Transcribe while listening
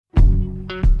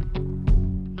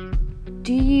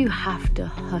do you have to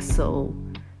hustle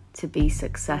to be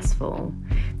successful?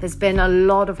 There's been a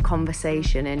lot of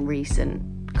conversation in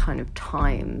recent kind of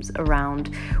times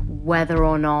around whether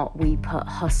or not we put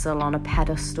hustle on a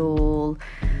pedestal.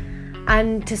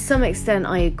 And to some extent,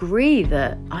 I agree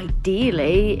that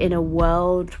ideally, in a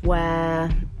world where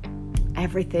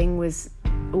everything was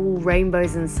all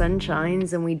rainbows and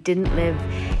sunshines and we didn't live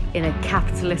in a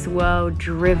capitalist world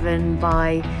driven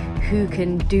by who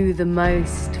can do the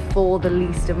most for the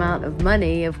least amount of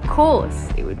money, of course,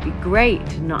 it would be great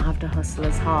to not have to hustle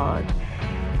as hard.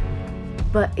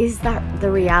 But is that the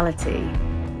reality?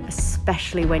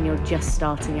 Especially when you're just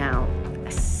starting out,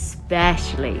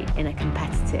 especially in a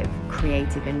competitive,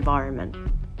 creative environment.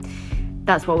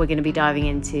 That's what we're going to be diving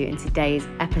into in today's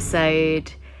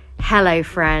episode. Hello,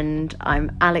 friend.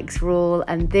 I'm Alex Rule,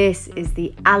 and this is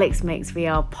the Alex Makes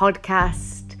VR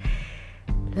podcast.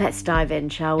 Let's dive in,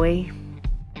 shall we?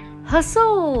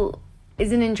 Hustle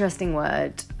is an interesting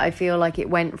word. I feel like it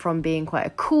went from being quite a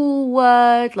cool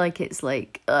word,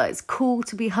 it's cool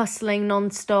to be hustling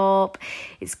nonstop.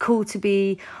 It's cool to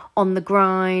be on the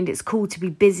grind. It's cool to be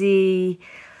busy.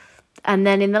 And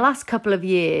then in the last couple of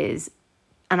years,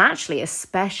 and actually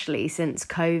especially since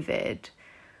COVID,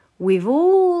 we've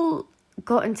all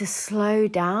gotten to slow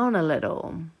down a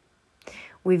little.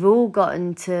 We've all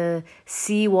gotten to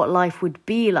see what life would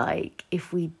be like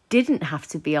if we didn't have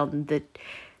to be on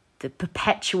the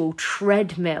perpetual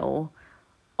treadmill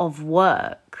of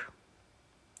work.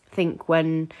 I think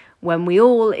when we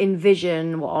all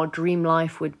envision what our dream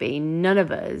life would be, none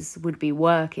of us would be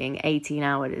working 18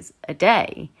 hours a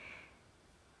day.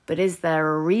 But is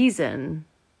there a reason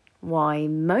why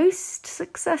most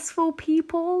successful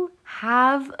people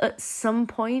have at some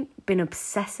point been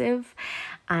obsessive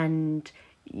and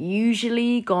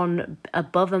usually gone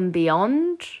above and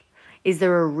beyond? Is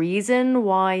there a reason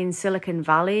why in Silicon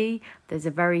Valley there's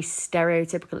a very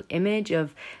stereotypical image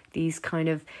of these kind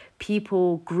of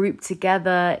people grouped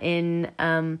together in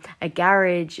a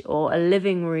garage or a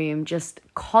living room, just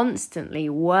constantly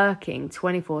working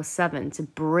 24/7 to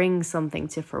bring something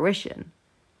to fruition?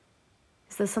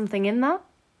 Is there something in that?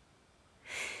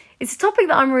 It's a topic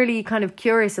that I'm really kind of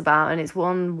curious about, and it's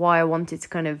one why I wanted to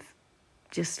kind of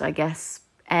just, I guess,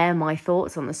 air my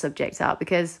thoughts on the subject out,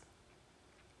 because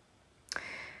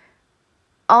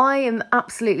I am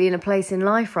absolutely in a place in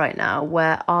life right now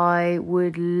where I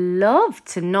would love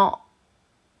to not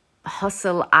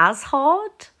hustle as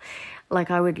hard. Like,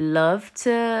 I would love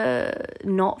to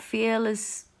not feel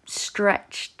as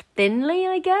stretched thinly,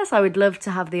 I guess. I would love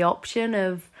to have the option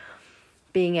of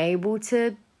being able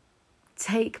to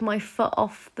take my foot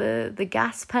off the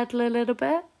gas pedal a little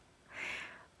bit.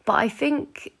 But I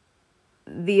think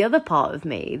the other part of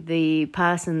me, the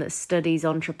person that studies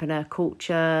entrepreneur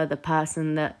culture, the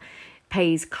person that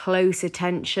pays close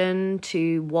attention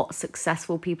to what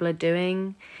successful people are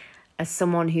doing, as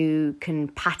someone who can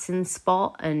pattern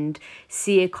spot and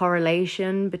see a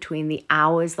correlation between the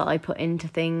hours that I put into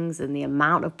things and the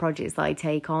amount of projects that I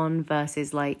take on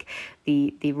versus like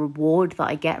the reward that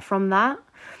I get from that,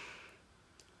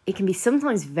 it can be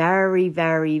sometimes very,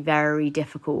 very, very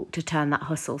difficult to turn that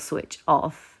hustle switch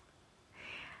off.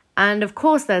 And of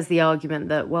course, there's the argument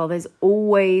that, well, there's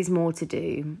always more to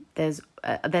do. There's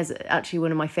actually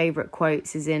one of my favorite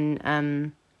quotes is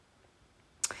in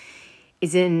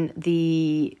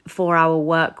the 4-Hour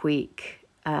Work Week,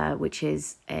 which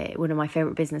is one of my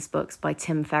favorite business books by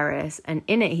Tim Ferriss. And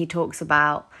in it, he talks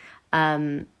about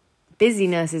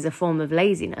busyness is a form of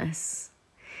laziness.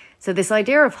 So this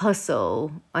idea of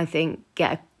hustle, I think,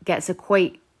 gets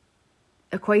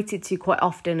equated to quite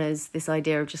often as this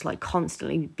idea of just like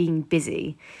constantly being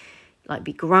busy, like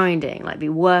be grinding, like be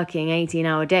working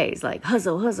 18-hour days, like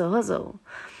hustle, hustle, hustle.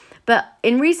 But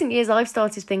in recent years, I've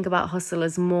started to think about hustle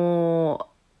as more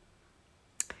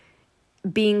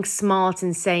being smart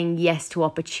and saying yes to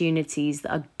opportunities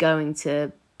that are going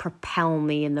to propel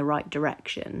me in the right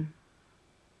direction,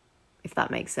 if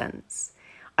that makes sense.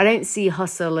 I don't see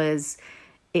hustle as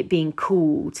it being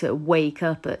cool to wake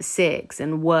up at 6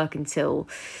 and work until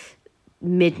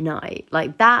midnight.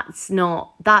 Like, that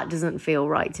doesn't feel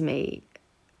right to me.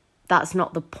 That's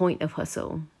not the point of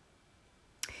hustle.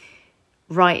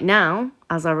 Right now,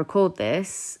 as I record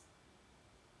this,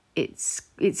 it's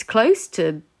close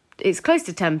to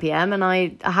 10 p.m. and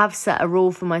I have set a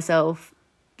rule for myself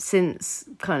since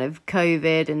kind of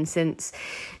COVID and since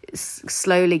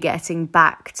slowly getting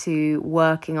back to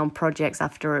working on projects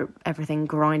after everything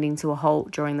grinding to a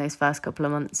halt during those first couple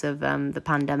of months of the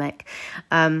pandemic.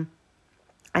 I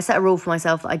set a rule for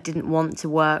myself that I didn't want to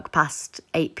work past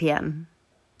 8 p.m.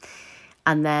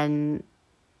 And then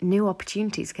new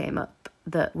opportunities came up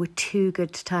that were too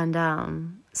good to turn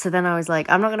down. So then I was like,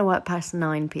 I'm not going to work past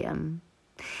 9 p.m.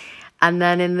 And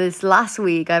then in this last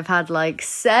week, I've had like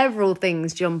several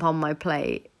things jump on my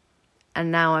plate.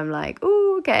 And now I'm like,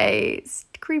 oh, okay, it's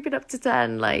creeping up to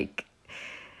 10. Like,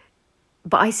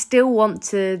 but I still want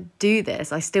to do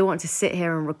this. I still want to sit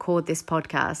here and record this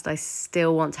podcast. I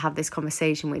still want to have this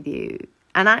conversation with you.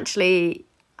 And actually,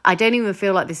 I don't even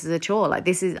feel like this is a chore. Like,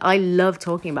 I love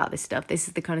talking about this stuff. This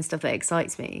is the kind of stuff that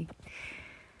excites me.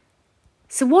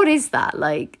 So what is that?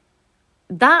 Like,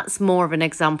 that's more of an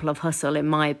example of hustle, in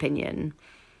my opinion.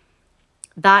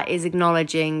 That is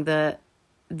acknowledging that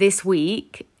this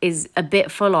week is a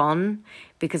bit full on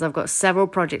because I've got several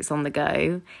projects on the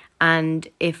go. And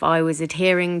if I was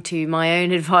adhering to my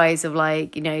own advice of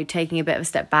like, you know, taking a bit of a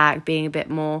step back, being a bit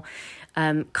more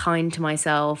kind to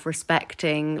myself,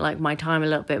 respecting like my time a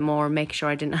little bit more and making sure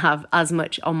I didn't have as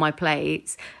much on my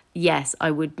plates, yes,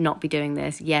 I would not be doing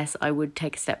this. Yes, I would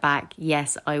take a step back.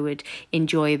 Yes, I would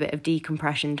enjoy a bit of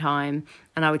decompression time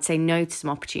and I would say no to some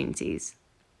opportunities.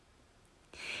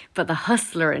 But the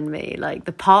hustler in me, like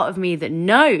the part of me that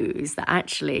knows that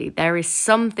actually there is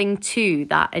something to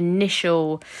that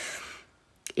initial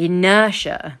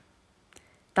inertia,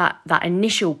 that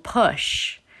initial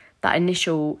push, that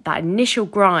initial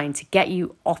grind to get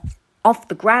you off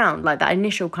the ground, like that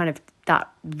initial kind of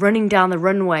that running down the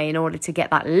runway in order to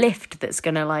get that lift that's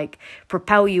going to like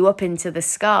propel you up into the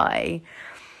sky.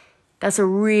 That's a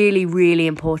really, really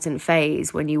important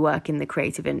phase when you work in the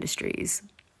creative industries.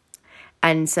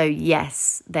 And so,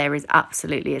 yes, there is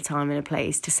absolutely a time and a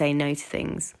place to say no to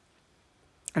things.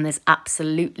 And there's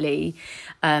absolutely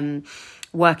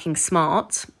working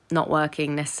smart, not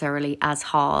working necessarily as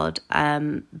hard.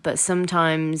 But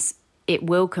sometimes it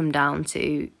will come down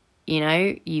to, you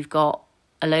know, you've got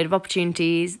a load of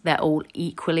opportunities. They're all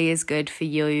equally as good for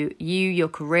you, your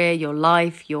career, your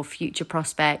life, your future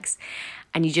prospects.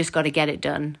 And you just got to get it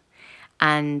done.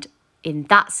 And in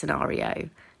that scenario,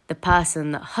 the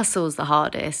person that hustles the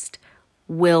hardest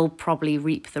will probably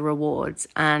reap the rewards.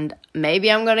 And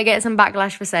maybe I'm going to get some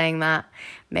backlash for saying that.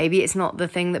 Maybe it's not the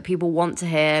thing that people want to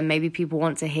hear. Maybe people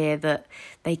want to hear that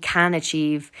they can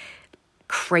achieve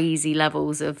crazy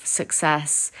levels of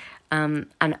success and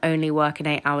only work an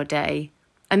 8-hour day.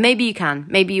 And maybe you can.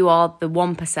 Maybe you are the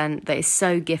 1% that is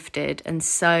so gifted and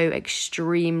so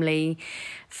extremely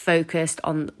focused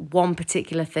on one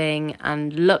particular thing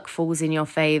and luck falls in your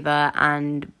favor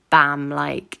and bam,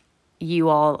 like you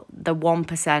are the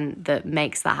 1% that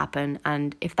makes that happen.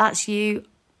 And if that's you,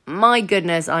 my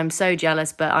goodness, I'm so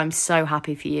jealous, but I'm so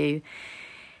happy for you.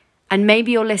 And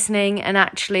maybe you're listening and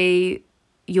actually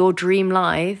your dream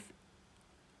life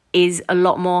is a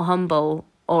lot more humble,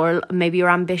 or maybe your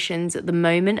ambitions at the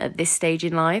moment at this stage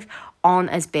in life aren't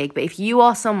as big. But if you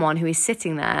are someone who is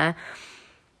sitting there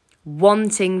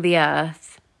wanting the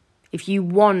earth, if you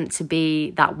want to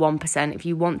be that 1%, if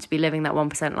you want to be living that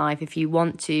 1% life, if you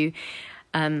want to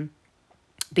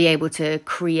be able to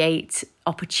create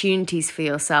opportunities for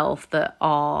yourself that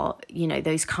are, you know,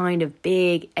 those kind of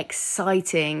big,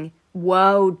 exciting,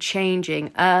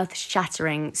 world-changing,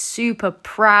 earth-shattering, super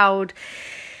proud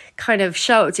kind of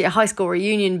show up to your high school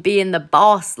reunion, being the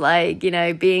boss, like, you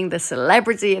know, being the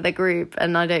celebrity of the group.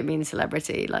 And I don't mean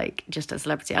celebrity, like just a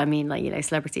celebrity. I mean, like, you know,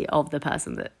 celebrity of the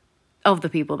person that, of the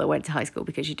people that went to high school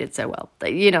because you did so well.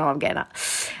 You know what I'm getting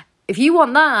at. If you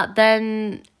want that,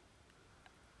 then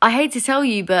I hate to tell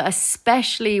you, but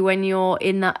especially when you're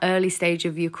in that early stage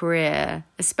of your career,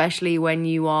 especially when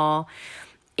you are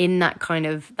in that kind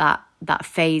of that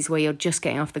phase where you're just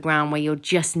getting off the ground, where you're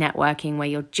just networking, where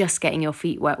you're just getting your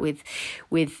feet wet with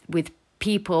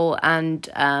people and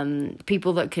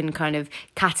people that can kind of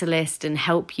catalyst and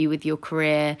help you with your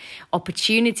career,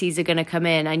 opportunities are going to come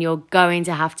in and you're going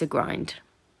to have to grind.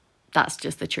 That's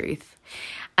just the truth.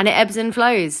 And it ebbs and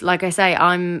flows. Like I say,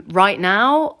 right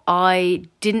now, I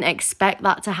didn't expect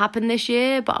that to happen this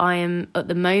year, but I am at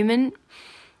the moment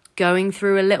going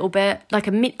through a little bit, like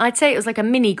I'd say it was like a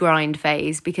mini grind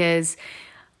phase, because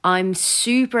I'm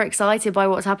super excited by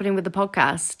what's happening with the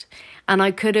podcast. And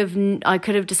I could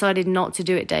have decided not to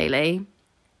do it daily,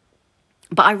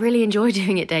 but I really enjoy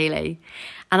doing it daily.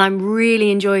 And I'm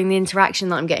really enjoying the interaction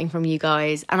that I'm getting from you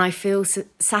guys. And I feel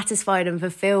satisfied and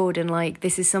fulfilled. And like,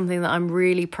 this is something that I'm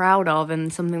really proud of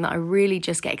and something that I really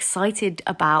just get excited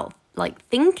about, like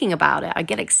thinking about it. I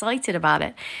get excited about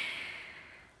it.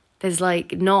 There's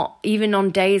like not, even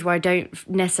on days where I don't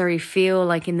necessarily feel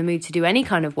like in the mood to do any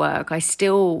kind of work, I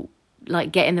still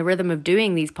like get in the rhythm of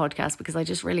doing these podcasts because I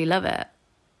just really love it.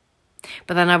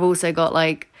 But then I've also got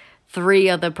like 3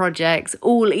 other projects,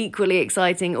 all equally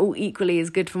exciting, all equally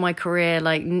as good for my career.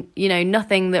 Like, you know,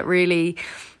 nothing that really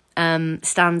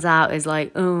stands out as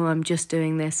like, oh, I'm just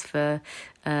doing this for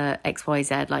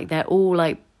XYZ. Like, they're all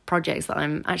like projects that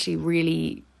I'm actually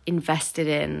really invested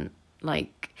in,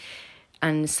 like,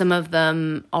 and some of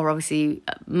them are obviously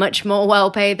much more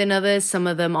well paid than others. Some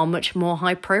of them are much more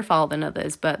high profile than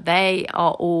others, but they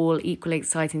are all equally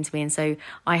exciting to me. And so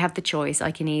I have the choice. I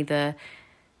can either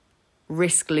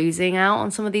risk losing out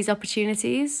on some of these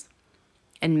opportunities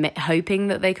and hoping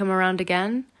that they come around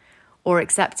again, or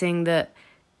accepting that,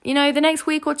 you know, the next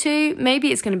week or two,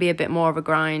 maybe it's going to be a bit more of a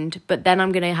grind, but then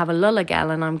I'm going to have a lull again,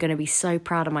 and I'm going to be so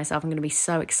proud of myself. I'm going to be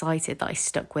so excited that I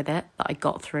stuck with it, that I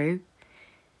got through.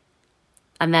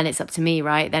 And then it's up to me,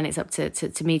 right? Then it's up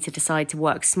to me to decide to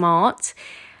work smart.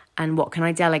 And what can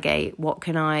I delegate? What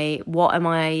am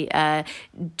I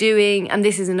doing? And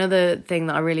this is another thing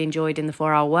that I really enjoyed in the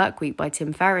 4-Hour Workweek by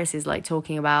Tim Ferriss, is like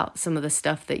talking about some of the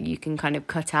stuff that you can kind of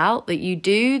cut out, that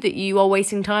you are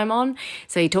wasting time on.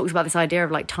 So he talks about this idea of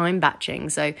like time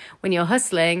batching. So when you're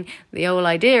hustling, the whole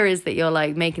idea is that you're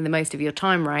like making the most of your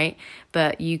time, right?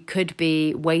 But you could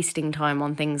be wasting time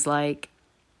on things like,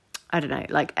 I don't know,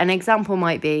 like an example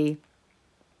might be,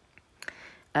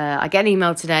 I get an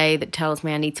email today that tells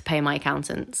me I need to pay my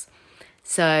accountants.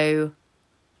 So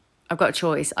I've got a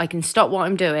choice. I can stop what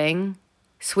I'm doing,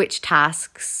 switch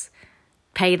tasks,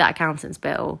 pay that accountant's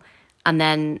bill, and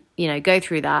then, you know, go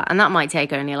through that. And that might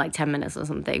take only like 10 minutes or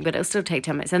something, but it'll still take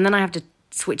 10 minutes. And then I have to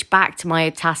switch back to my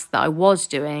task that I was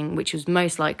doing, which was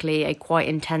most likely a quite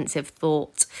intensive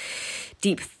thought,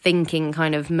 deep thinking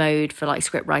kind of mode for like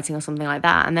script writing or something like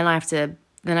that. And then I have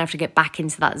to get back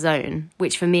into that zone,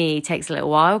 which for me takes a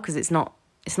little while, because it's not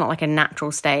like a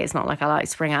natural state. It's not like I like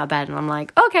spring out of bed and I'm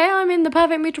like, okay, I'm in the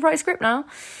perfect mood to write a script now.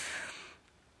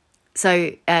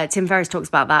 So Tim Ferriss talks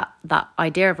about that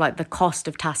idea of like the cost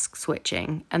of task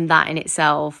switching, and that in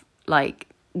itself like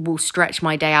will stretch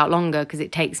my day out longer, because it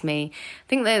takes me, I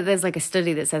think there's like a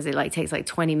study that says it like takes like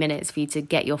 20 minutes for you to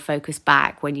get your focus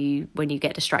back when you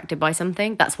get distracted by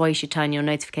something. That's why you should turn your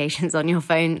notifications on your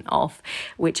phone off,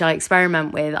 which I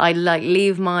experiment with. I like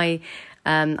leave I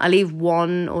leave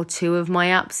 1 or 2 of my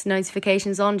apps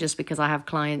notifications on, just because I have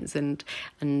clients and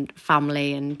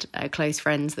family and close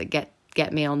friends that get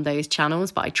me on those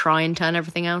channels, but I try and turn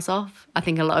everything else off. I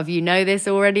think a lot of you know this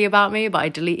already about me, but I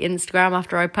delete Instagram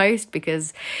after I post,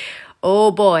 because oh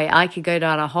boy, I could go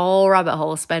down a whole rabbit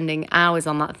hole spending hours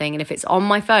on that thing. And if it's on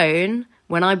my phone,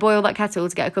 when I boil that kettle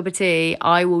to get a cup of tea,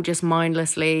 I will just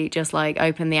mindlessly just like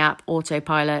open the app,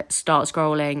 autopilot, start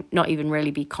scrolling, not even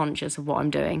really be conscious of what I'm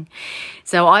doing.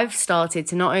 So I've started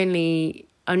to not only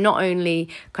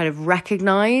kind of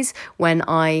recognize when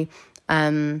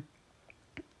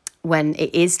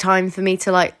it is time for me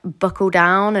to like buckle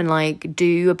down and like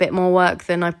do a bit more work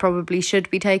than I probably should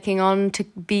be taking on to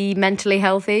be mentally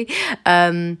healthy.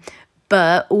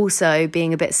 But also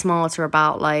being a bit smarter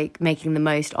about like making the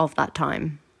most of that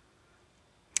time.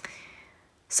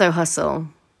 So hustle.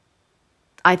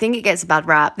 I think it gets a bad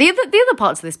rap. The other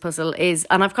parts of this puzzle is,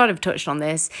 and I've kind of touched on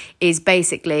this, is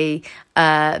basically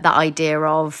that idea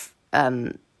of,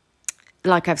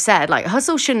 like I've said, like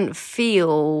hustle shouldn't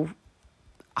feel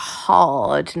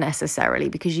hard necessarily,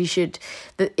 because you should,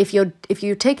 if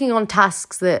you're taking on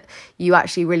tasks that you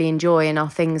actually really enjoy and are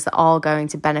things that are going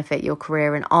to benefit your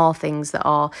career and are things that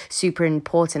are super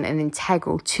important and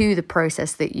integral to the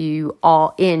process that you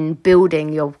are in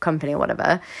building your company or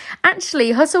whatever,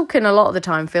 actually hustle can a lot of the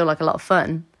time feel like a lot of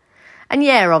fun. And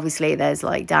yeah, obviously there's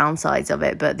like downsides of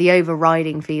it, but the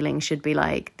overriding feeling should be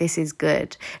like, this is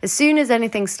good. As soon as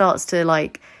anything starts to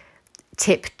like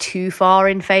tip too far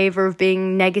in favor of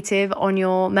being negative on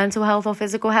your mental health or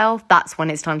physical health, that's when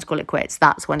it's time to call it quits.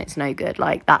 That's when it's no good.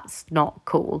 Like, that's not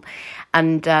cool.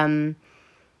 And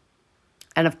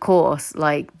of course,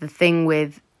 like the thing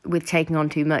with taking on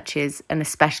too much is, and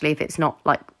especially if it's not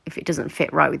like, if it doesn't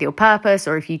fit right with your purpose,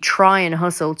 or if you try and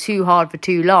hustle too hard for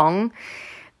too long,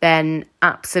 then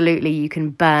absolutely you can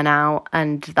burn out,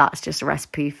 and that's just a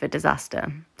recipe for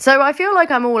disaster. So I feel like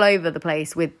I'm all over the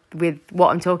place with what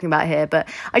I'm talking about here, but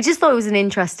I just thought it was an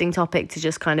interesting topic to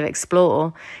just kind of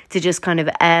explore, to just kind of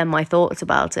air my thoughts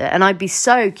about it. And I'd be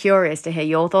so curious to hear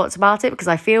your thoughts about it, because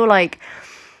I feel like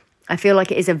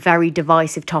it is a very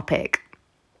divisive topic.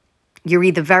 You're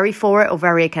either very for it or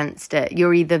very against it.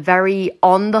 You're either very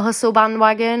on the hustle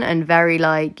bandwagon and very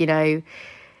like, you know,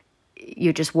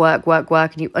 you just work,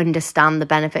 and you understand the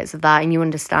benefits of that and you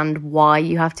understand why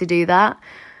you have to do that,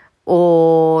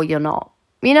 or you're not.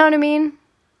 You know what I mean?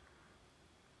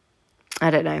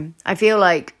 I don't know. I feel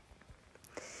like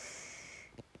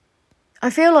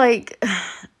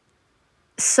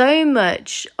so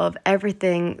much of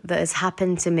everything that has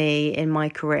happened to me in my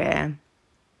career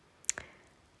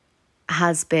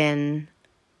has been,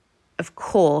 of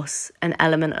course, an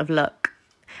element of luck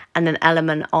and an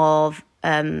element of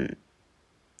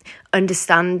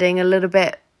understanding a little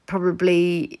bit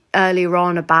probably earlier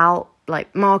on about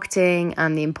like marketing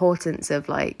and the importance of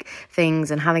like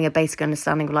things, and having a basic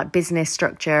understanding of like business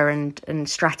structure and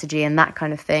strategy and that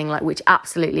kind of thing, like, which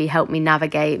absolutely helped me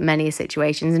navigate many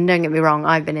situations. And don't get me wrong,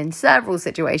 I've been in several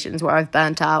situations where I've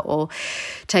burnt out or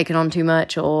taken on too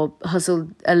much or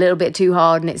hustled a little bit too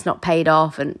hard and it's not paid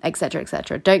off, and etc.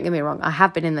 etc. Don't get me wrong, I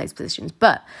have been in those positions.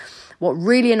 But what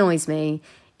really annoys me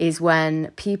is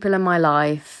when people in my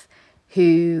life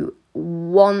who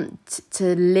want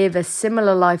to live a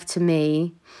similar life to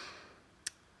me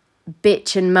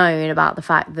bitch and moan about the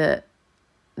fact that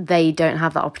they don't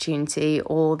have that opportunity,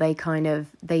 or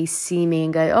they see me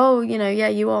and go, oh, you know, yeah,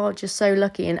 you are just so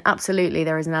lucky. And absolutely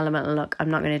there is an element of luck, I'm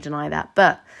not going to deny that.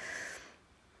 But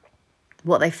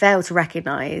what they fail to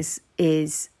recognize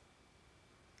is,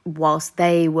 whilst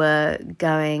they were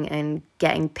going and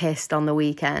getting pissed on the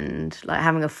weekend, like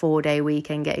having a 4-day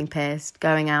weekend, getting pissed,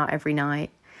 going out every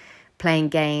night, playing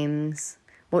games,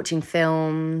 watching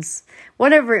films,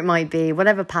 whatever it might be,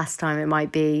 whatever pastime it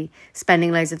might be,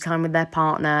 spending loads of time with their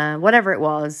partner, whatever it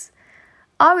was,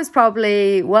 I was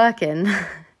probably working.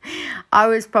 I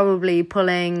was probably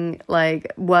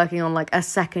working on like a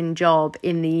second job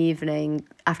in the evening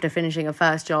after finishing a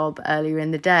first job earlier in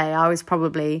the day. I was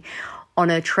probably on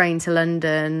a train to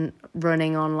London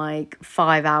running on like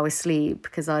 5 hours sleep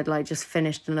because I'd like just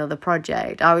finished another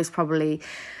project. I was probably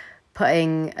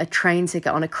putting a train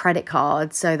ticket on a credit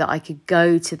card so that I could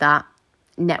go to that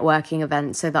networking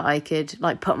event, so that I could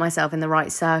like put myself in the right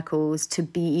circles to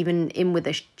be even in with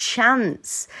a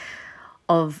chance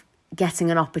of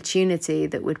getting an opportunity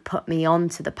that would put me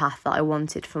onto the path that I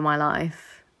wanted for my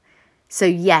life. So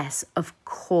yes, of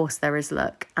course there is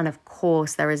luck, and of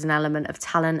course there is an element of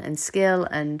talent and skill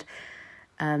and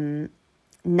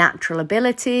natural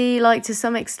ability, like to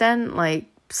some extent. Like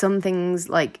some things,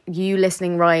 like you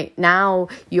listening right now,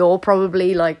 you're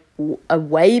probably like a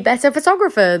way better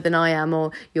photographer than I am,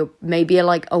 or you're maybe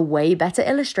a way better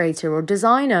illustrator or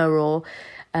designer, or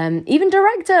even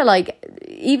director, like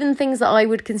even things that I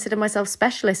would consider myself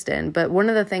specialist in. But one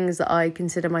of the things that I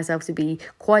consider myself to be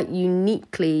quite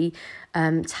uniquely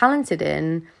talented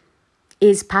in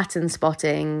is pattern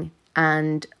spotting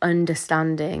and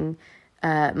understanding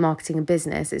marketing and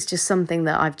business. It's just something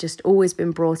that I've just always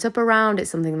been brought up around. It's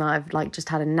something that I've like just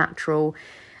had a natural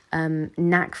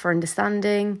knack for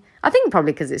understanding. I think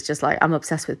probably because it's just like I'm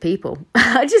obsessed with people.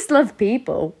 I just love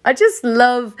people. I just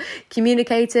love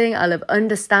communicating. I love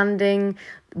understanding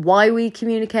why we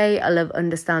communicate. I love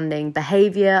understanding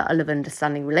behavior. I love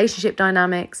understanding relationship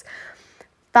dynamics.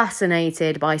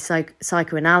 Fascinated by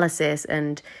psychoanalysis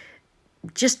and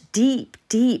just deep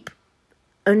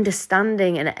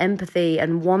understanding and empathy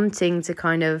and wanting to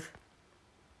kind of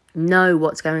know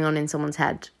what's going on in someone's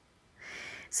head.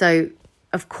 So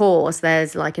of course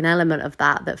there's like an element of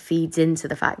that feeds into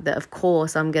the fact that of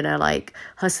course I'm gonna like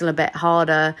hustle a bit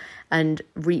harder and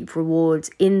reap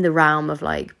rewards in the realm of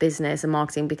like business and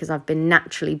marketing, because I've been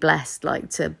naturally blessed like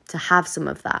to have some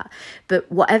of that.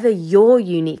 But whatever you're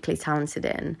uniquely talented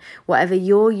in, whatever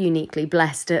you're uniquely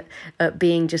blessed at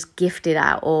being just gifted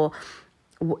at, or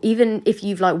even if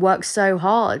you've like worked so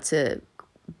hard to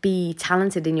be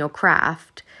talented in your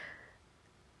craft,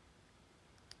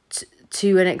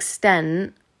 to an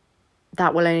extent,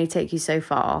 that will only take you so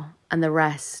far, and the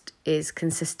rest is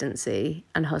consistency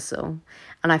and hustle.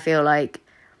 And I feel like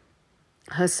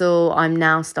hustle I'm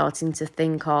now starting to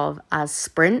think of as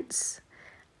sprints,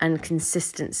 and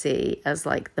consistency as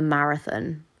like the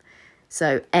marathon.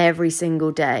 So every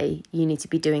single day you need to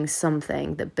be doing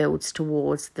something that builds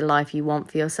towards the life you want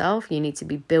for yourself. You need to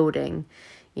be building.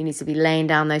 You need to be laying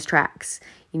down those tracks.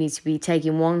 You need to be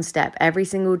taking one step every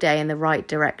single day in the right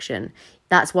direction.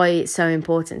 That's why it's so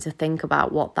important to think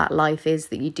about what that life is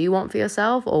that you do want for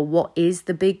yourself, or what is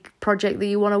the big project that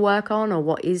you want to work on, or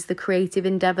what is the creative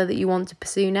endeavor that you want to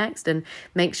pursue next, and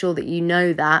make sure that you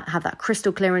know that, have that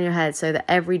crystal clear in your head, so that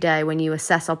every day when you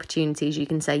assess opportunities, you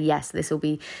can say, yes, this will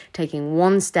be taking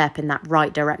one step in that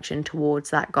right direction towards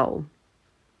that goal.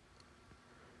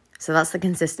 So that's the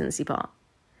consistency part.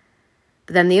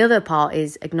 But then the other part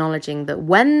is acknowledging that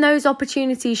when those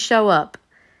opportunities show up,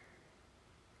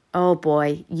 oh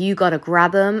boy, you got to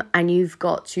grab them and you've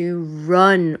got to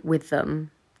run with them.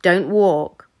 Don't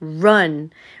walk,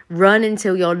 run. Run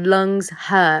until your lungs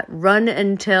hurt. Run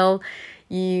until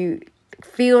you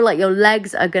feel like your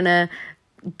legs are going to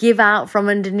give out from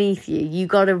underneath you. You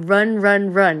got to run.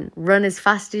 Run as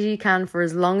fast as you can for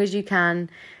as long as you can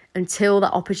until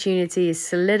that opportunity is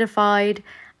solidified,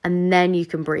 and then you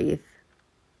can breathe.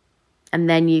 and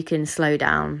then you can slow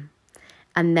down,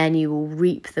 and then you will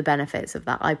reap the benefits of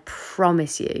that. I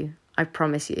promise you.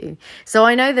 So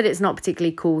I know that it's not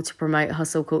particularly cool to promote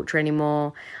hustle culture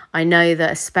anymore. I know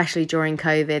that especially during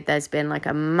COVID, there's been like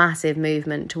a massive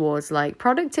movement towards like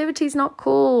productivity is not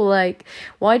cool. Like,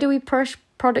 why do we push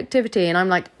productivity? And I'm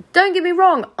like, don't get me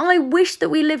wrong. I wish that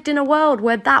we lived in a world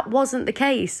where that wasn't the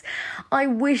case. I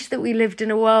wish that we lived in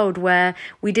a world where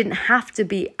we didn't have to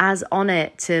be as on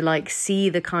it to like see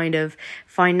the kind of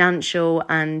financial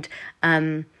and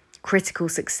critical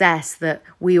success that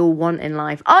we all want in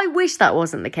life. I wish that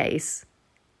wasn't the case.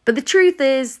 But the truth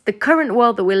is, the current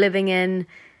world that we're living in,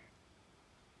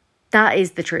 that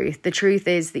is the truth. The truth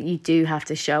is that you do have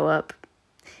to show up.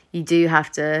 You do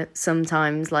have to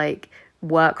sometimes like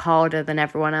work harder than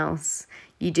everyone else.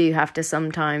 You do have to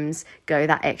sometimes go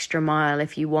that extra mile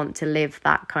if you want to live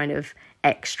that kind of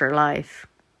extra life,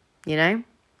 you know?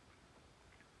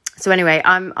 So anyway,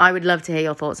 I would love to hear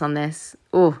your thoughts on this.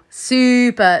 Oh,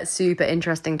 super, super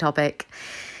interesting topic.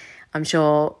 I'm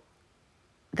sure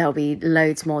there'll be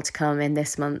loads more to come in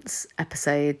this month's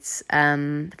episodes.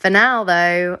 For now,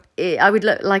 though, I would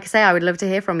love to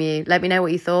hear from you. Let me know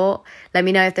what you thought. Let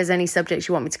me know if there's any subjects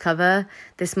you want me to cover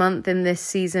this month in this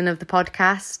season of the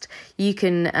podcast. You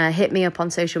can hit me up on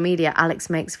social media,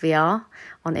 Alex Makes VR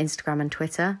on Instagram and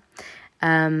Twitter.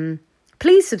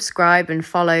 Please subscribe and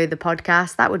follow the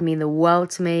podcast. That would mean the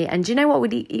world to me. And do you know what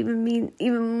would even mean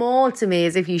even more to me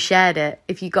is if you shared it,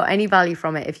 if you got any value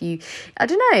from it, I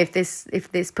don't know, if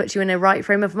this puts you in a right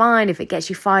frame of mind, if it gets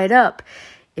you fired up,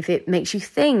 if it makes you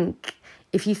think,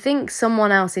 if you think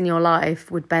someone else in your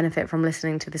life would benefit from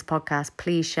listening to this podcast,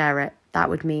 please share it. That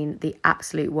would mean the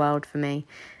absolute world to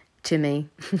me.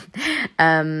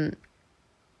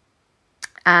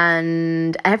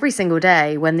 And every single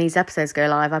day when these episodes go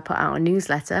live, I put out a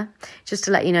newsletter just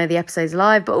to let you know the episode's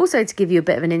live, but also to give you a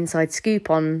bit of an inside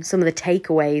scoop on some of the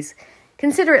takeaways.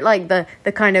 Consider it like the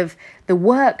kind of the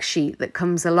worksheet that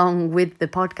comes along with the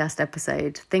podcast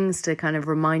episode, things to kind of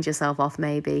remind yourself of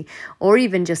maybe, or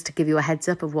even just to give you a heads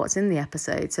up of what's in the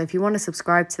episode. So if you want to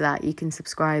subscribe to that, you can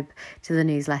subscribe to the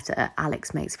newsletter at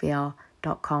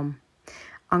alexmakesvr.com.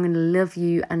 I'm going to love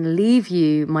you and leave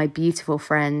you, my beautiful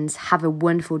friends. Have a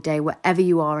wonderful day wherever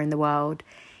you are in the world.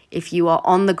 If you are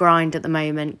on the grind at the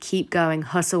moment, keep going,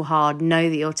 hustle hard. Know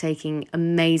that you're taking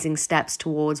amazing steps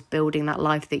towards building that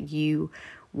life that you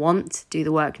want. Do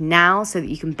the work now so that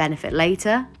you can benefit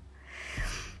later.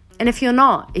 And if you're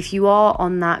not, if you are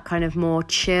on that kind of more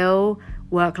chill,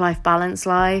 work-life balance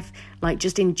life, like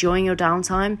just enjoying your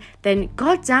downtime, then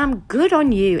goddamn good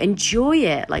on you. Enjoy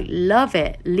it, like love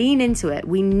it, lean into it.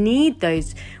 We need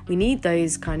those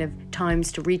kind of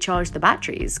times to recharge the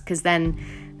batteries, because then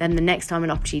the next time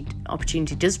an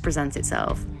opportunity does present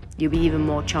itself, you'll be even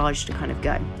more charged to kind of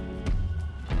go.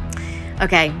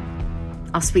 Okay,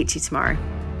 I'll speak to you tomorrow.